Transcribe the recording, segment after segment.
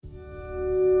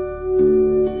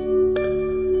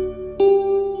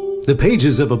The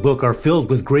pages of a book are filled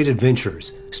with great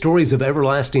adventures, stories of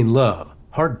everlasting love,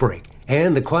 heartbreak,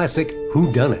 and the classic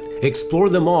whodunit. Explore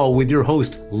them all with your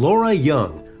host, Laura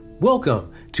Young.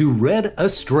 Welcome to Read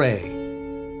Astray.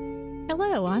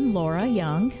 Hello, I'm Laura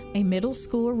Young, a middle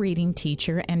school reading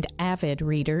teacher and avid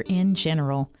reader in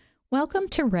general. Welcome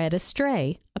to Read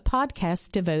Astray, a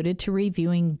podcast devoted to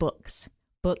reviewing books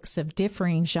of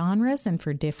differing genres and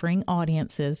for differing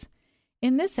audiences.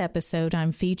 In this episode,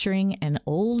 I'm featuring an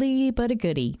oldie but a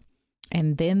goodie,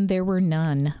 And Then There Were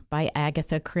None by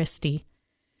Agatha Christie.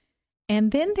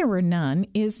 And Then There Were None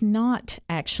is not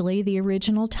actually the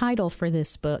original title for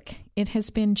this book. It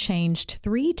has been changed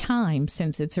 3 times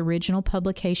since its original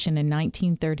publication in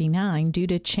 1939 due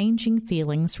to changing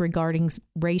feelings regarding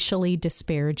racially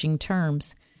disparaging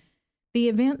terms. The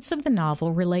events of the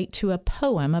novel relate to a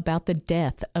poem about the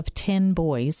death of 10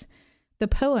 boys. The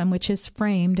poem, which is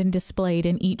framed and displayed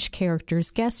in each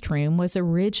character's guest room, was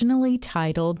originally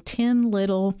titled 10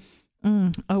 Little,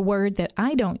 a word that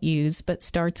I don't use but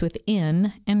starts with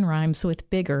N and rhymes with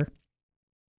bigger.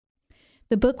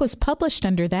 The book was published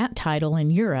under that title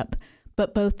in Europe,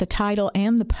 but both the title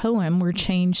and the poem were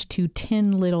changed to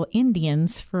 10 Little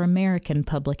Indians for American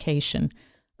publication.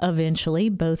 Eventually,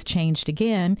 both changed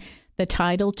again, the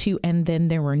title to And Then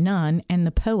There Were None and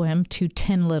the poem to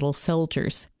 10 Little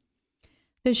Soldiers.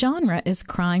 The genre is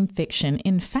crime fiction.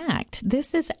 In fact,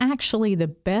 this is actually the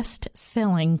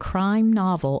best-selling crime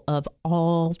novel of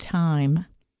all time.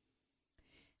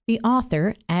 The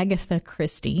author, Agatha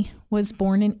Christie, was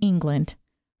born in England.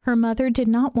 Her mother did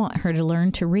not want her to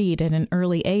learn to read at an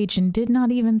early age and did not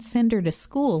even send her to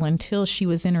school until she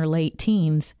was in her late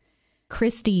teens.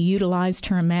 Christie utilized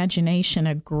her imagination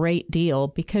a great deal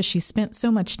because she spent so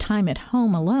much time at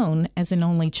home alone as an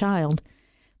only child.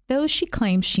 Though she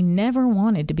claims she never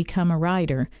wanted to become a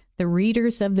writer, the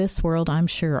readers of this world, I'm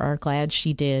sure, are glad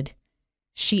she did.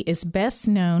 She is best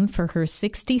known for her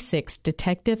 66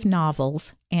 detective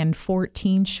novels and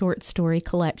 14 short story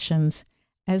collections,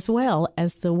 as well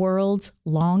as the world's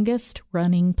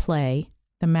longest-running play,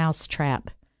 The Mousetrap.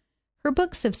 Her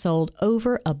books have sold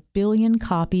over 1 billion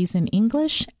copies in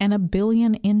English and 1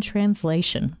 billion in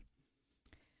translation.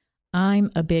 I'm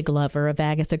a big lover of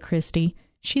Agatha Christie.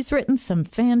 She's written some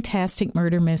fantastic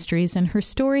murder mysteries, and her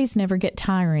stories never get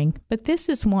tiring, but this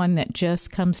is one that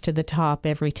just comes to the top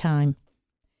every time.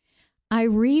 I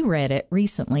reread it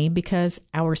recently because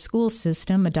our school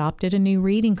system adopted a new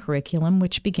reading curriculum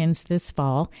which begins this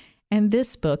fall, and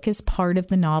this book is part of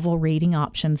the novel reading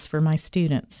options for my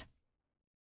students.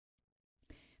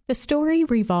 The story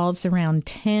revolves around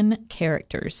 10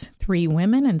 characters, 3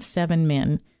 women and 7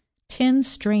 men, 10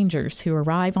 strangers who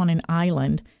arrive on an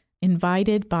island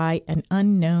invited by an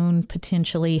unknown,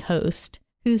 potentially host,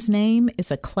 whose name is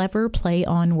a clever play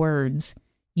on words,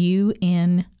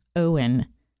 U-N-O-N,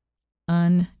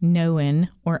 unknown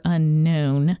or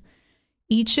unknown.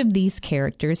 Each of these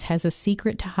characters has a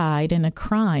secret to hide and a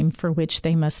crime for which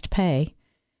they must pay.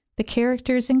 The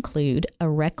characters include a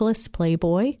reckless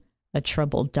playboy, a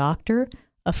troubled doctor,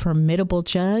 a formidable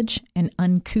judge, an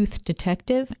uncouth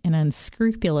detective, an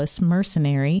unscrupulous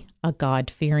mercenary, a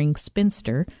God-fearing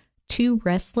spinster, 2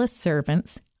 restless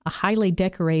servants, a highly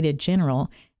decorated general,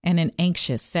 and an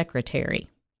anxious secretary.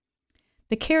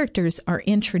 The characters are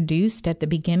introduced at the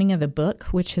beginning of the book,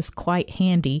 which is quite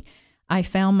handy. I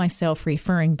found myself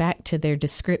referring back to their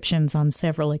descriptions on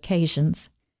several occasions.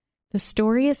 The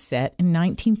story is set in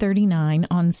 1939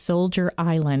 on Soldier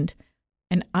Island,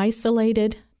 an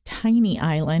isolated, tiny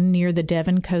island near the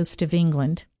Devon coast of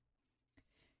England.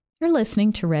 You're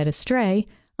listening to Read Astray.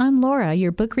 I'm Laura,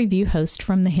 your book review host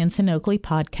from the Henson Oakley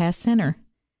Podcast Center.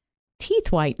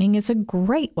 Teeth whitening is a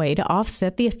great way to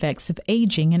offset the effects of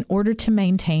aging in order to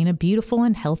maintain a beautiful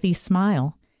and healthy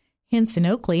smile. Henson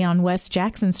Oakley on West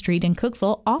Jackson Street in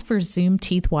Cookeville offers Zoom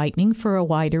teeth whitening for a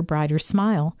wider, brighter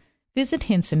smile. Visit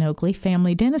Henson Oakley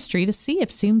Family Dentistry to see if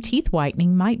Zoom teeth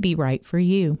whitening might be right for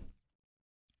you.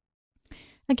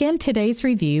 Again, today's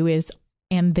review is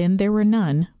And Then There Were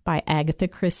None by Agatha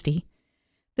Christie.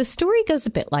 The story goes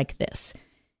a bit like this.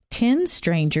 10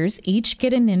 strangers each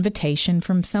get an invitation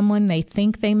from someone they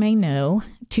think they may know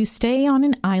to stay on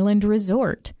an island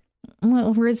resort.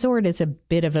 Well, resort is a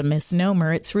bit of a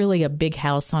misnomer. It's really a big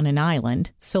house on an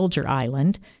island, Soldier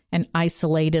Island, an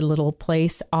isolated little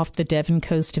place off the Devon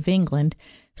coast of England.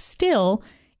 Still,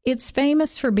 it's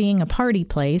famous for being a party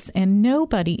place, and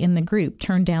nobody in the group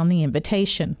turned down the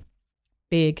invitation.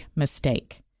 Big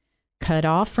mistake. Cut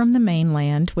off from the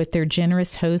mainland with their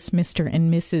generous host, Mr.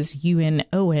 and Mrs.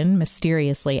 U.N.O.N.,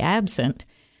 mysteriously absent,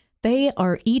 they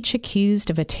are each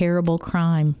accused of a terrible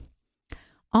crime.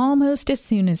 Almost as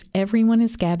soon as everyone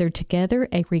is gathered together,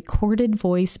 a recorded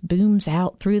voice booms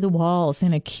out through the walls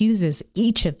and accuses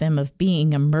each of them of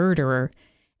being a murderer.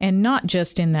 And not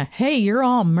just in the, hey, you're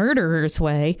all murderers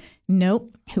way.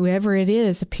 Nope, whoever it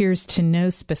is appears to know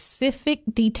specific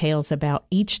details about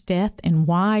each death and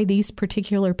why these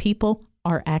particular people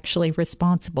are actually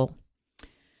responsible.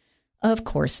 Of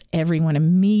course, everyone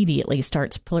immediately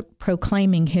starts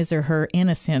proclaiming his or her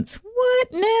innocence. What?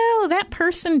 No, that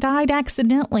person died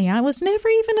accidentally. I was never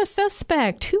even a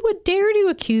suspect. Who would dare to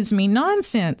accuse me?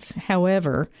 Nonsense.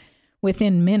 However,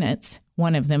 within minutes,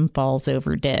 one of them falls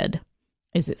over dead.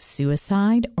 Is it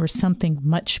suicide or something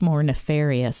much more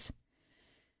nefarious?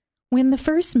 When the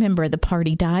first member of the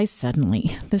party dies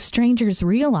suddenly, the strangers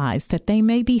realize that they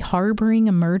may be harboring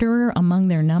a murderer among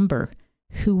their number.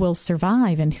 Who will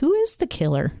survive and who is the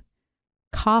killer?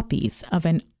 Copies of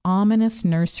an ominous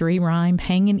nursery rhyme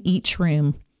hang in each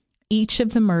room, each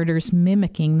of the murders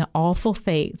mimicking the awful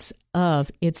fates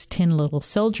of its 10 little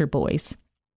soldier boys.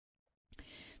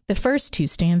 The first 2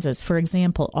 stanzas, for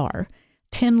example, are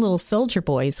 10 little soldier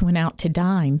boys went out to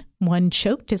dine. 1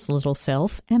 choked his little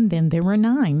self, and then there were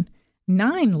 9.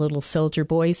 9 little soldier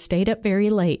boys stayed up very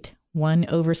late. 1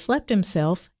 overslept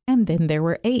himself, and then there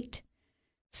were 8.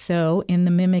 So, in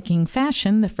the mimicking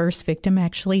fashion, the first victim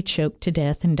actually choked to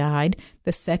death and died.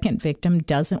 The second victim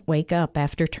doesn't wake up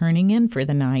after turning in for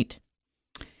the night.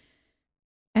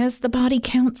 As the body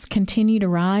counts continue to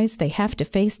rise, they have to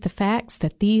face the facts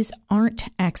that these aren't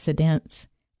accidents.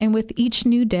 And with each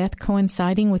new death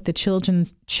coinciding with the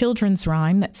children's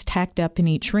rhyme that's tacked up in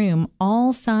each room,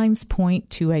 all signs point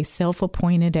to a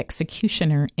self-appointed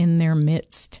executioner in their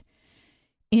midst.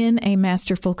 In a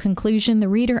masterful conclusion, the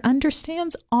reader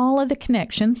understands all of the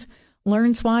connections,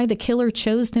 learns why the killer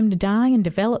chose them to die, and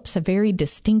develops a very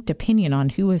distinct opinion on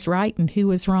who is right and who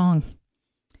is wrong.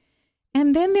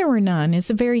 And Then There Were None is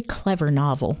a very clever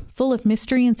novel, full of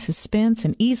mystery and suspense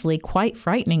and easily quite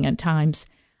frightening at times.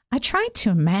 I tried to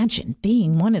imagine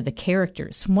being one of the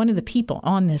characters, one of the people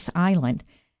on this island.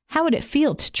 How would it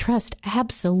feel to trust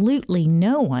absolutely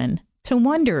no one, to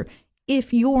wonder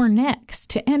if you're next,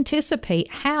 to anticipate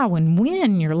how and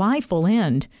when your life will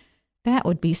end? That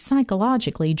would be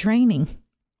psychologically draining.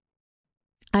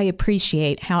 I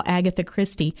appreciate how Agatha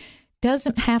Christie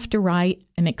doesn't have to write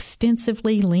an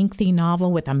extensively lengthy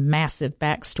novel with a massive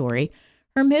backstory.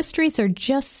 Her mysteries are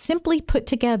just simply put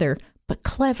together, but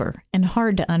clever and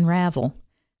hard to unravel.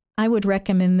 I would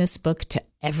recommend this book to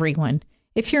everyone.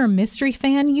 If you're a mystery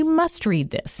fan, you must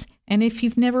read this. And if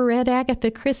you've never read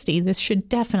Agatha Christie, this should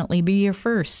definitely be your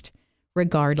first.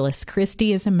 Regardless,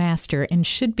 Christie is a master and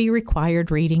should be required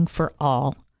reading for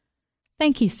all.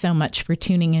 Thank you so much for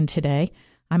tuning in today.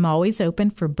 I'm always open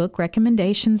for book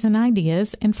recommendations and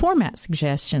ideas and format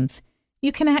suggestions.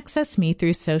 You can access me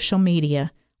through social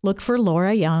media. Look for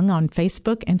Laura Young on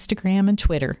Facebook, Instagram, and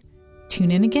Twitter.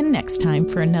 Tune in again next time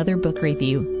for another book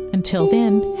review. Until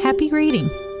then, happy reading.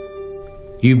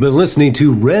 You've been listening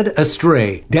to Read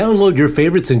Astray. Download your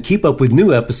favorites and keep up with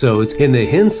new episodes in the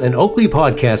Hints and Oakley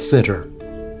Podcast Center.